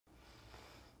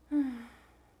Welcome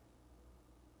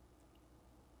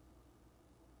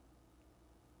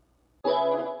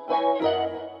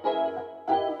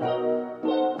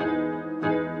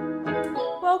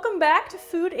back to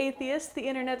Food Atheist, the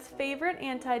internet's favorite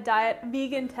anti-diet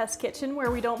vegan test kitchen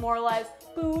where we don't moralize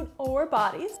food or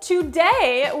bodies.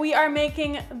 Today we are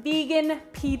making vegan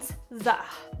pizza.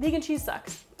 Vegan cheese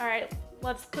sucks. All right,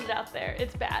 let's put it out there.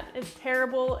 It's bad. It's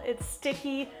terrible. It's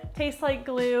sticky. Tastes like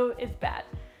glue. It's bad.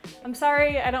 I'm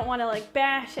sorry, I don't want to like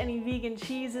bash any vegan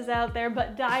cheeses out there,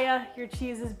 but Daya, your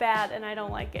cheese is bad and I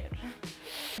don't like it.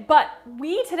 But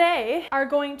we today are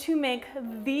going to make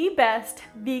the best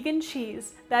vegan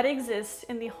cheese that exists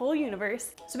in the whole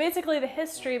universe. So basically the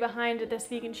history behind this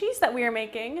vegan cheese that we are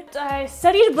making. I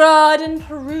studied abroad in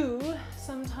Peru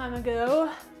some time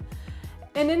ago.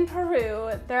 And in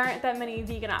Peru, there aren't that many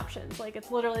vegan options. Like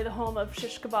it's literally the home of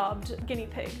shish kebabbed guinea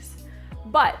pigs.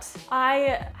 But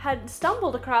I had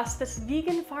stumbled across this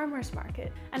vegan farmer's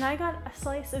market and I got a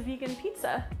slice of vegan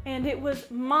pizza and it was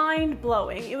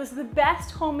mind-blowing. It was the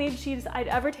best homemade cheese I'd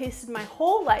ever tasted in my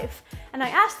whole life. And I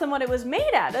asked them what it was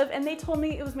made out of and they told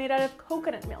me it was made out of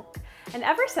coconut milk. And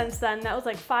ever since then, that was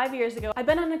like 5 years ago, I've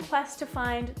been on a quest to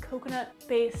find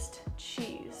coconut-based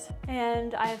cheese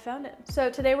and I have found it. So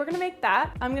today we're gonna make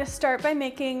that. I'm gonna start by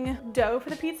making dough for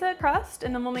the pizza crust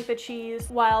and then we'll make the cheese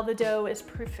while the dough is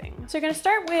proofing. So you're gonna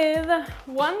start with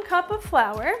 1 cup of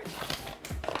flour.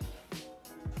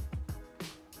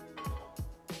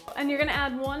 And you're gonna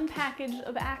add 1 package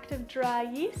of active dry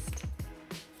yeast.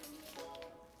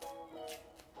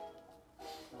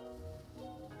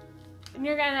 And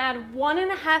you're gonna add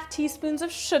 1.5 teaspoons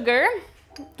of sugar.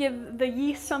 Give the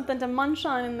yeast something to munch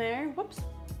on in there. Whoops.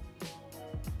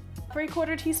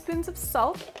 3/4 teaspoons of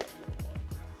salt.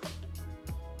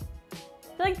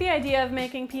 I feel like the idea of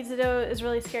making pizza dough is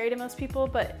really scary to most people,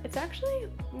 but it's actually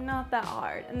not that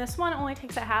hard. And this one only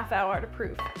takes a ½ hour to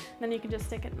proof. Then you can just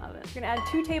stick it in the oven. You're gonna add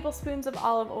 2 tablespoons of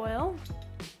olive oil.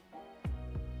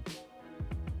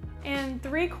 And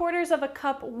 3/4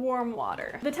 cup warm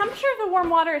water. The temperature of the warm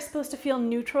water is supposed to feel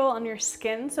neutral on your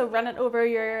skin, so run it over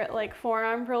your like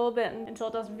forearm for a little bit until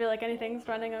it doesn't feel like anything's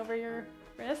running over your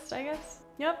wrist, I guess.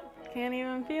 Yep, can't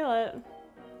even feel it.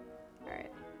 All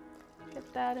right,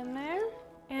 get that in there.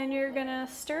 And you're gonna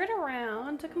stir it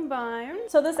around to combine.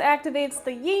 So this activates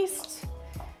the yeast,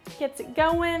 gets it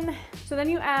going. So then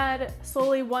you add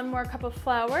slowly 1 more cup of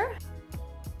flour.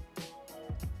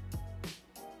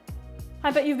 I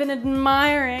bet you've been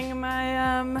admiring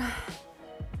my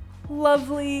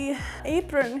lovely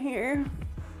apron here.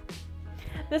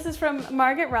 This is from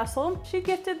Margaret Russell. She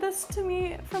gifted this to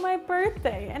me for my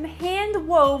birthday and hand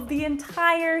wove the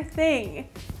entire thing.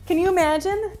 Can you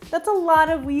imagine? That's a lot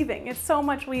of weaving. It's so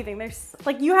much weaving. There's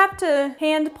like, you have to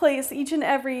hand place each and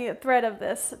every thread of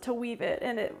this to weave it.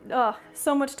 And it,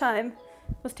 so much time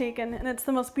was taken and it's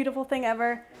the most beautiful thing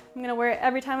ever. I'm gonna wear it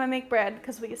every time I make bread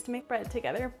because we used to make bread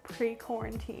together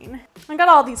pre-quarantine. I got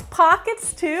all these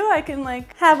pockets too. I can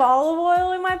like have olive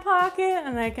oil in my pocket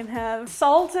and I can have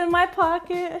salt in my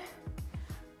pocket.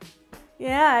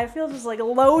 Yeah, I feel just like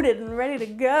loaded and ready to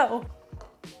go.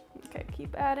 Okay,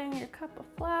 keep adding your cup of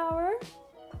flour.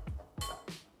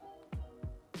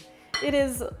 It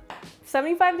is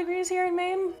 75 degrees here in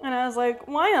Maine and I was like,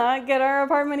 why not get our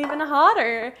apartment even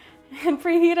hotter and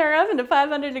preheat our oven to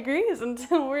 500 degrees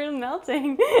until we're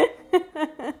melting.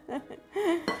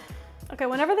 Okay,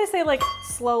 whenever they say like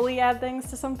slowly add things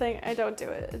to something, I don't do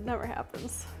it. It never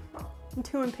happens. I'm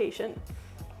too impatient.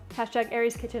 Hashtag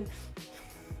Aries Kitchen.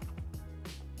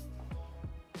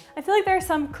 I feel like there are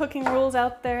some cooking rules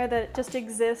out there that just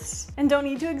exist and don't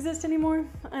need to exist anymore.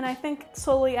 And I think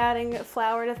slowly adding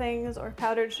flour to things or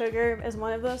powdered sugar is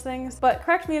one of those things. But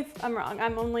correct me if I'm wrong,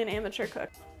 I'm only an amateur cook.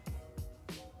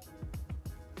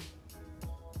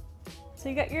 So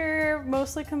you got your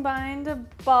mostly combined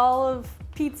ball of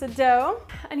pizza dough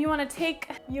and you want to take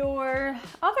your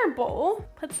other bowl,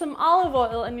 put some olive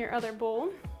oil in your other bowl.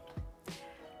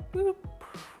 Boop.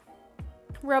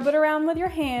 Rub it around with your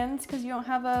hands because you don't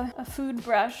have a food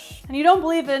brush and you don't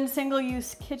believe in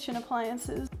single-use kitchen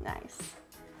appliances. Nice.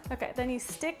 Okay, then you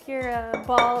stick your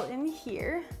ball in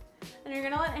here and you're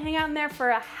gonna let it hang out in there for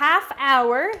a ½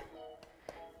 hour.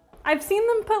 I've seen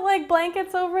them put like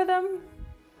blankets over them.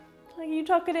 Like you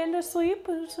tuck it in to sleep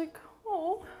and it's like,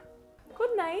 oh,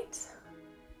 good night.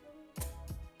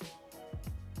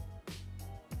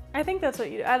 I think that's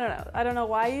what you do. I don't know. I don't know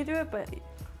why you do it, but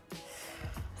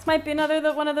this might be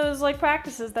one of those like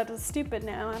practices that is stupid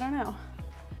now. I don't know.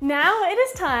 Now it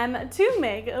is time to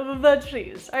make the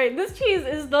cheese. All right, this cheese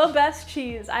is the best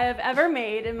cheese I have ever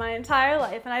made in my entire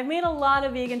life, and I've made a lot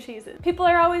of vegan cheeses. People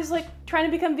are always like trying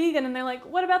to become vegan and they're like,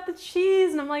 what about the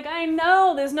cheese? And I'm like, I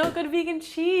know, there's no good vegan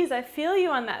cheese. I feel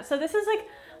you on that. So this is like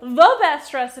the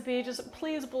best recipe, just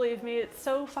please believe me, it's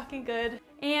so fucking good.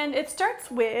 And it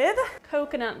starts with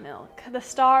coconut milk, the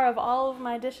star of all of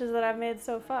my dishes that I've made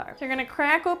so far. So you're gonna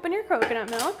crack open your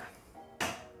coconut milk.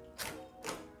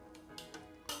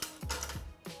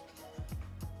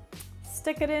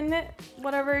 Stick it in it,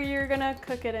 whatever you're gonna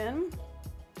cook it in.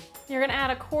 You're gonna add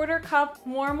a 1/4 cup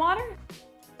warm water.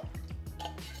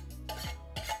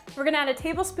 We're gonna add a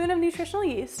tablespoon of nutritional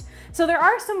yeast. So there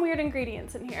are some weird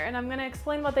ingredients in here, and I'm gonna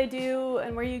explain what they do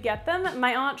and where you get them.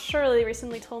 My Aunt Shirley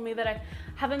recently told me that I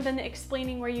haven't been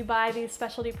explaining where you buy these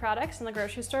specialty products in the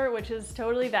grocery store, which is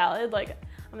totally valid. Like,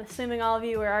 I'm assuming all of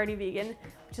you are already vegan,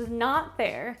 which is not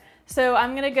fair. So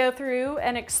I'm gonna go through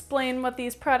and explain what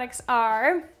these products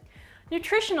are.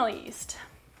 Nutritional yeast.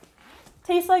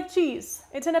 Tastes like cheese.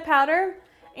 It's in a powder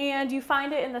and you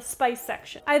find it in the spice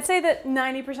section. I'd say that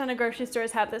 90% of grocery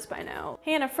stores have this by now.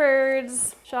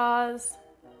 Hannaford's, Shaw's.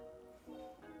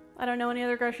 I don't know any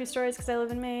other grocery stores because I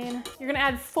live in Maine. You're gonna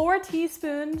add 4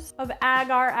 teaspoons of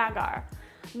agar-agar.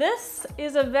 This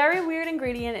is a very weird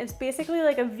ingredient. It's basically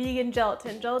like a vegan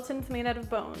gelatin. Gelatin's made out of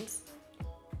bones.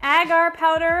 Agar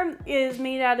powder is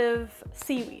made out of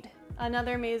seaweed.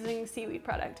 Another amazing seaweed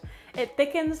product. It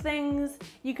thickens things.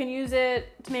 You can use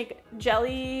it to make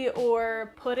jelly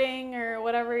or pudding or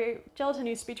whatever. Gelatin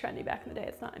used to be trendy back in the day.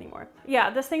 It's not anymore.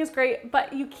 Yeah, this thing is great,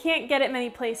 but you can't get it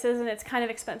many places and it's kind of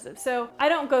expensive. So I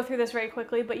don't go through this very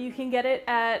quickly, but you can get it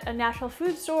at a natural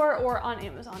food store or on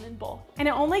Amazon in bulk. And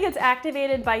it only gets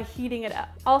activated by heating it up.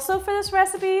 Also for this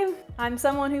recipe, I'm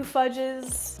someone who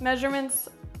fudges measurements.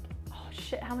 Oh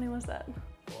shit, how many was that?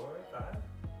 4 or 5?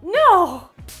 No!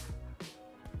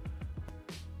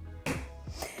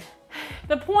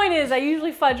 The point is, I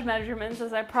usually fudge measurements,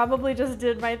 as I probably just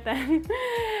did right then.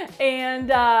 And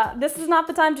this is not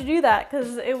the time to do that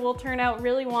because it will turn out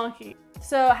really wonky.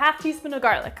 So a 1/2 teaspoon of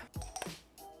garlic.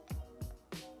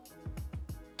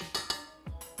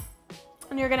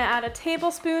 And you're gonna add a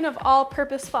tablespoon of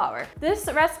all-purpose flour.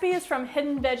 This recipe is from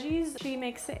Hidden Veggies. She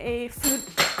makes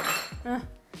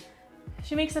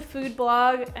a food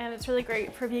blog and it's really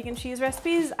great for vegan cheese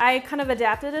recipes. I kind of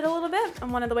adapted it a little bit,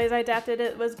 and one of the ways I adapted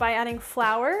it was by adding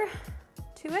flour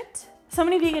to it. So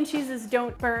many vegan cheeses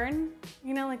don't burn,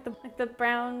 you know, like the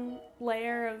brown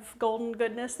layer of golden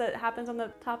goodness that happens on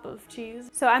the top of cheese.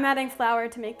 So I'm adding flour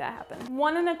to make that happen.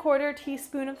 1 1/4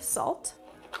 teaspoon of salt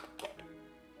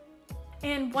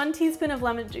and 1 teaspoon of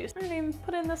lemon juice. I didn't even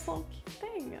put in this little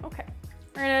thing, okay.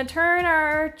 We're gonna turn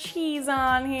our cheese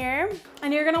on here,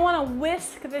 and you're gonna wanna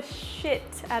whisk the shit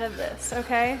out of this,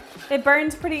 okay? It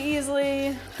burns pretty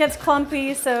easily, gets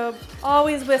clumpy, so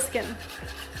always whisking.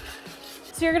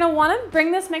 So you're gonna wanna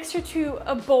bring this mixture to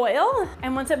a boil,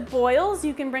 and once it boils,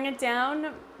 you can bring it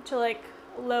down to like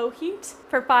low heat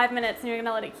for 5 minutes, and you're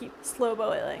gonna let it keep slow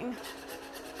boiling.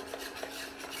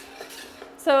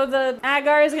 So the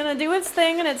agar is gonna do its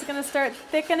thing, and it's gonna start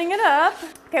thickening it up.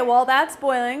 Okay, while that's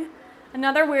boiling,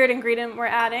 another weird ingredient we're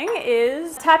adding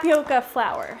is tapioca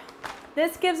flour.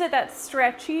 This gives it that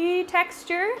stretchy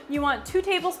texture. You want 2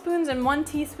 tablespoons and 1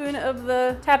 teaspoon of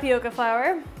the tapioca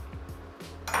flour.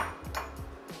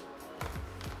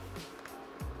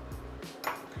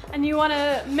 And you want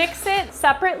to mix it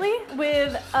separately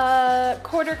with a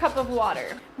 1/4 cup of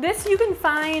water. This you can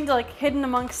find like hidden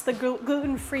amongst the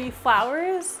gluten-free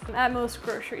flours at most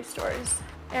grocery stores.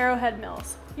 Arrowhead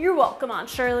Mills. You're welcome, Aunt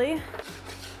Shirley.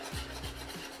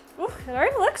 Ooh, it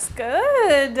already looks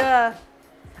good.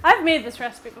 I've made this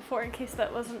recipe before in case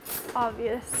that wasn't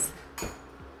obvious.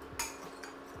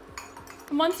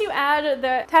 Once you add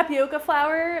the tapioca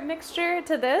flour mixture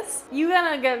to this, you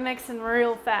gotta get mixing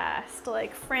real fast,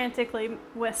 like frantically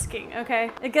whisking, okay?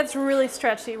 It gets really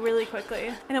stretchy really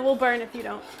quickly, and it will burn if you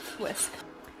don't whisk.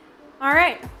 All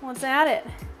right, let's add it.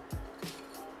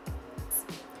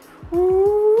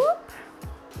 Whoop.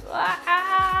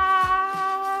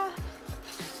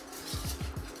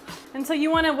 And so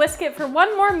you want to whisk it for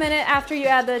 1 more minute after you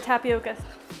add the tapioca.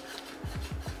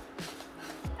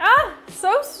 Ah,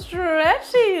 so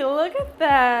stretchy, look at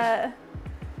that.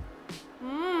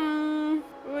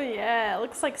 Oh yeah, it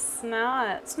looks like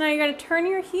snot. So now you're gonna turn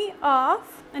your heat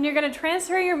off and you're gonna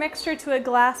transfer your mixture to a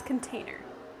glass container.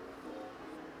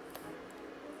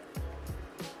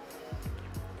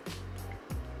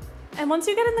 And once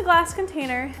you get in the glass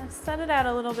container, set it out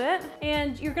a little bit,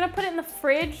 and you're gonna put it in the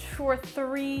fridge for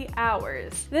 3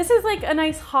 hours. This is like a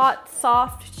nice hot,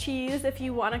 soft cheese if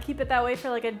you wanna keep it that way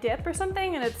for like a dip or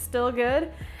something and it's still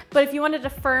good. But if you wanted to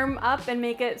firm up and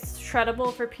make it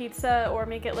shreddable for pizza or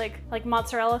make it like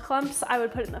mozzarella clumps, I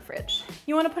would put it in the fridge.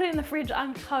 You wanna put it in the fridge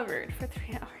uncovered for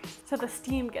 3 hours so the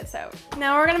steam gets out.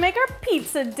 Now we're gonna make our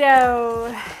pizza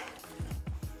dough.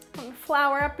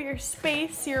 Flour up your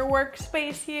space, your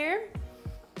workspace here.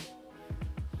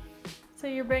 So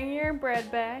you bring your bread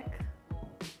back.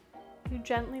 You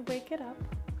gently wake it up.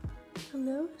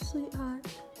 Hello, sweetheart.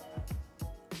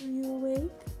 Are you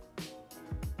awake?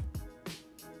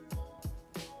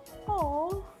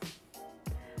 Oh.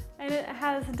 And it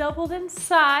has doubled in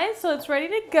size, so it's ready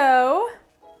to go.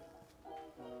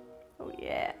 Oh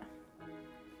yeah.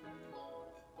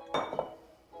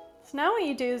 So now what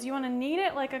you do is you want to knead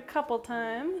it like a couple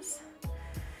times.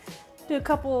 Do a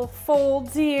couple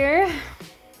folds here.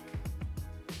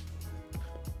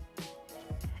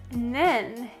 And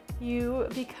then you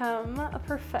become a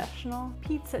professional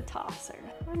pizza tosser.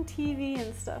 On TV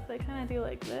and stuff, they kind of do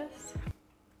like this.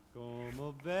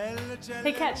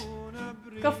 Hey, catch.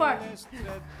 Go far.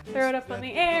 Throw it up in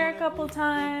the air a couple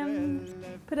times.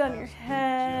 Put it on your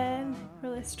head.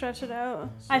 Really stretch it out.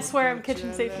 I swear I'm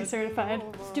kitchen safety certified.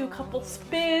 Let's do a couple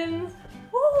spins.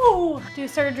 Woo! Do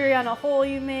surgery on a hole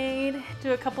you made.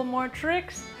 Do a couple more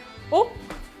tricks. Oh!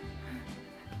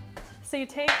 So you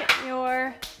take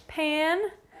your pan,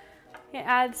 you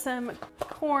add some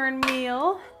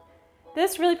cornmeal.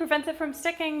 This really prevents it from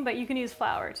sticking, but you can use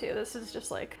flour too. This is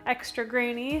just like extra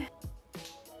grainy.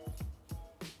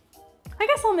 I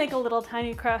guess I'll make a little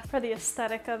tiny crust for the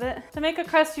aesthetic of it. To make a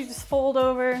crust, you just fold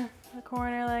over the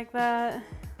corner like that.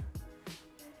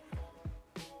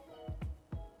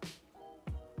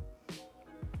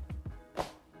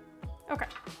 Okay.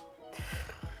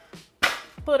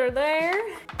 Put her there.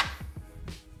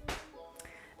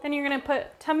 Then you're gonna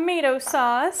put tomato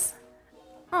sauce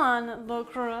on the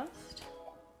crust.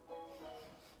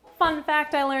 Fun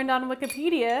fact I learned on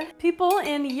Wikipedia, people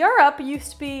in Europe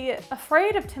used to be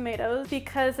afraid of tomatoes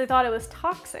because they thought it was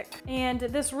toxic. And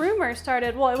this rumor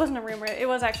started, well, it wasn't a rumor, it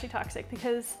was actually toxic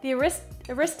because the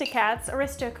aristocrats,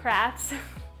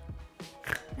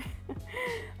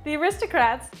 the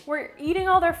aristocrats were eating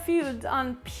all their foods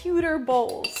on pewter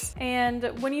bowls. And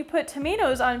when you put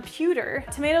tomatoes on pewter,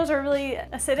 tomatoes are really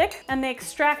acidic and they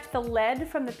extract the lead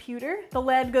from the pewter. The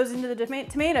lead goes into the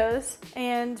tomatoes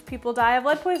and people die of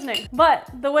lead poisoning. But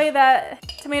the way that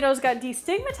tomatoes got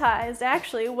destigmatized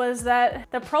actually was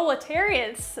that the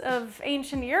proletariats of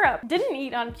ancient Europe didn't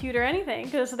eat on pewter anything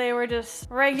because they were just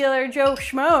regular Joe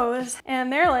Schmoes.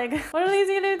 And they're like, what are these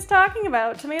idiots talking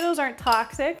about? Tomatoes aren't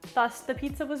toxic. Thus the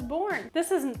pizza was born.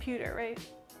 This isn't pewter, right?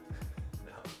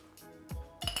 No.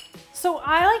 So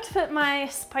I like to put my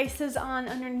spices on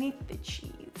underneath the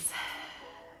cheese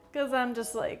because I'm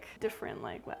just like different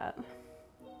like that.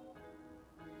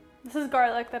 This is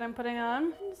garlic that I'm putting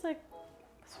on. Just like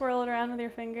swirl it around with your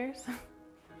fingers.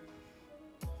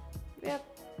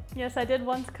 Yep. Yes, I did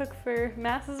once cook for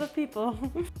masses of people.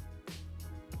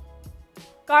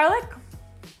 Garlic,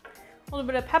 a little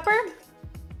bit of pepper,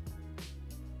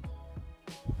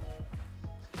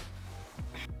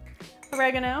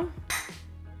 oregano,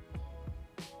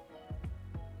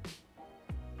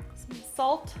 some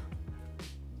salt,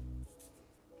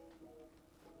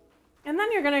 and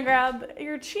then you're gonna grab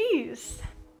your cheese.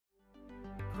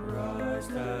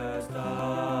 Christ has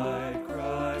died,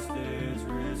 Christ is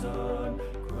risen,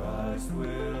 Christ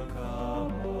will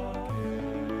come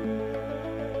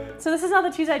again. So this is not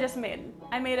the cheese I just made.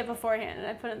 I made it beforehand and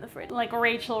I put it in the fridge, like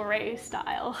Rachel Ray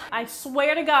style. I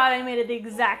swear to God, I made it the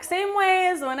exact same way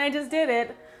as when I just did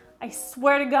it. I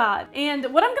swear to God. And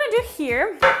what I'm gonna do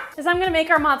here is I'm gonna make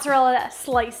our mozzarella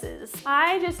slices.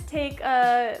 I just take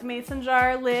a mason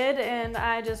jar lid and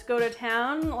I just go to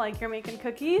town like you're making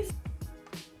cookies.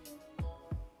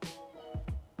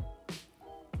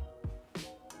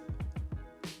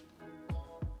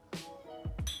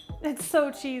 It's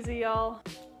so cheesy, y'all.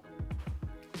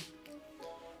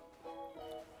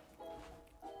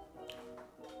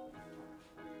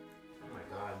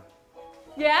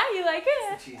 Yeah, you like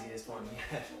it? It's the cheesiest one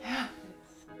yet.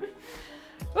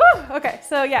 Woo! Okay,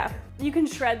 so yeah, You can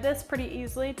shred this pretty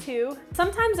easily too.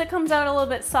 Sometimes it comes out a little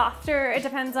bit softer. It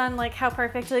depends on like how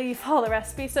perfectly you follow the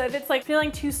recipe. So if it's like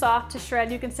feeling too soft to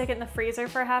shred, you can stick it in the freezer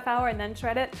for a half hour and then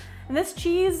shred it. And this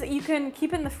cheese, you can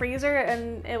keep it in the freezer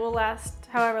and it will last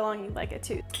however long you'd like it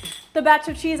to. The batch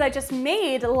of cheese I just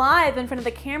made live in front of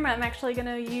the camera, I'm actually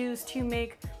gonna use to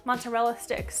make mozzarella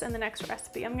sticks in the next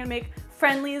recipe. I'm gonna make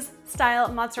Friendly's style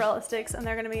mozzarella sticks and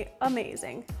they're gonna be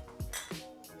amazing.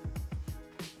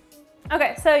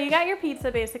 Okay, so you got your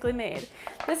pizza basically made.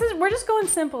 We're just going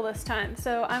simple this time.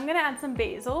 So I'm gonna add some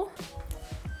basil.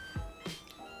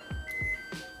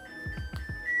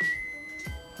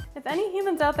 If any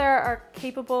humans out there are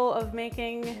capable of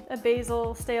making a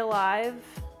basil stay alive,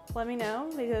 let me know,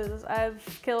 because I've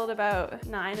killed about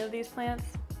 9 of these plants.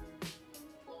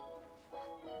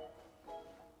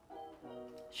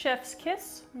 Chef's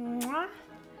kiss. Mwah.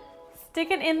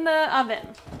 Stick it in the oven.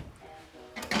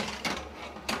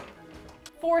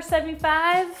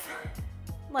 475,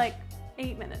 like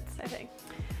 8 minutes, I think.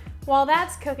 While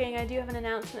that's cooking, I do have an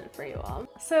announcement for you all.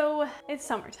 So it's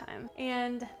summertime,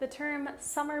 and the term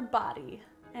summer body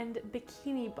and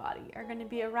bikini body are going to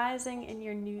be arising in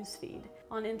your newsfeed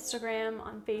on Instagram,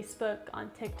 on Facebook, on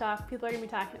TikTok. People are going to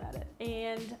be talking about it,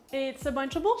 and it's a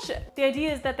bunch of bullshit. The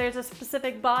idea is that there's a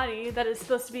specific body that is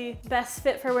supposed to be best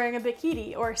fit for wearing a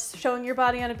bikini or showing your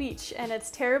body on a beach, and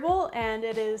it's terrible and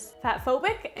it is fat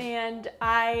phobic, and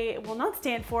I will not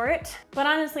stand for it. But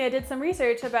honestly, I did some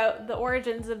research about the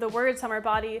origins of the word summer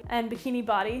body and bikini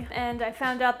body, and I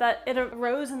found out that it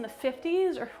arose in the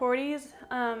 50s or 40s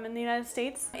in the United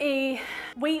States. A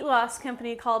weight loss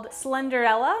company called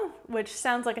Slenderella, which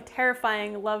sounds like a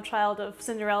terrifying love child of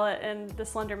Cinderella and the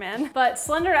Slender Man. But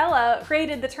Slenderella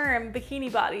created the term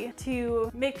bikini body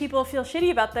to make people feel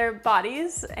shitty about their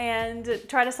bodies and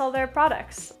try to sell their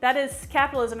products. That is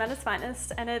capitalism at its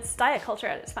finest, and it's diet culture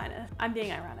at its finest. I'm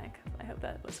being ironic. I hope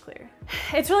that was clear.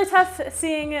 It's really tough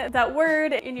seeing that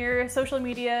word in your social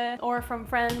media or from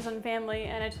friends and family,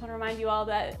 and I just want to remind you all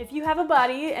that if you have a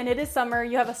body and it is summer,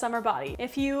 you have a summer body.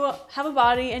 If you have a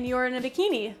body and you're in a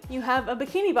bikini, you have a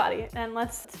bikini body, and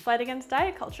let's fight against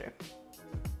diet culture.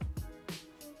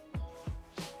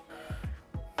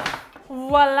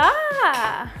 Voila!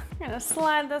 I'm gonna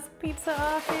slide this pizza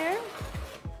off here.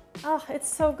 Oh,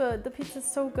 it's so good. The pizza's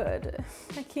so good.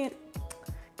 I can't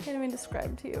even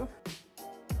describe to you.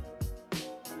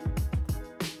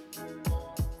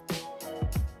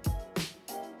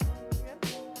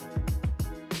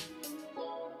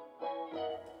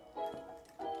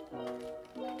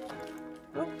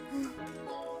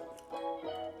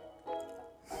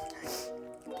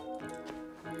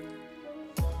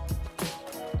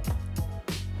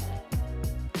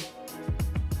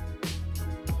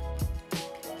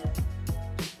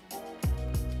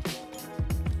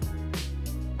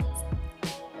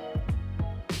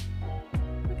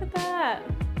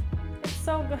 It's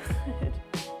so good.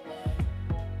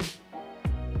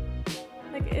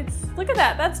 Like look at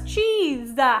that, that's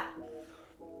cheese.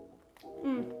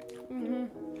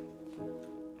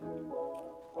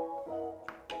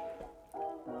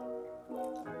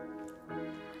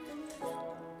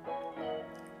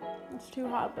 It's too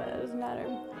hot, but it doesn't matter.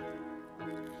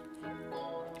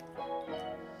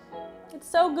 It's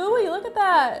so gooey, look at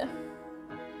that.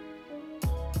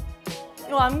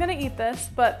 Well, I'm gonna eat this,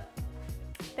 but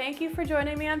thank you for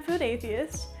joining me on Food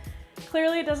Atheist.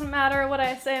 Clearly it doesn't matter what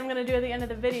I say I'm gonna do at the end of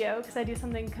the video because I do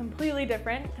something completely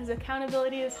different because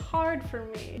accountability is hard for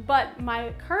me. But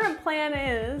my current plan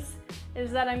is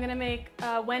that I'm gonna make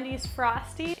Wendy's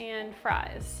Frosty and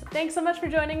fries. Thanks so much for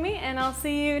joining me, and I'll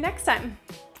see you next time.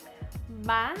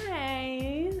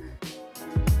 Bye.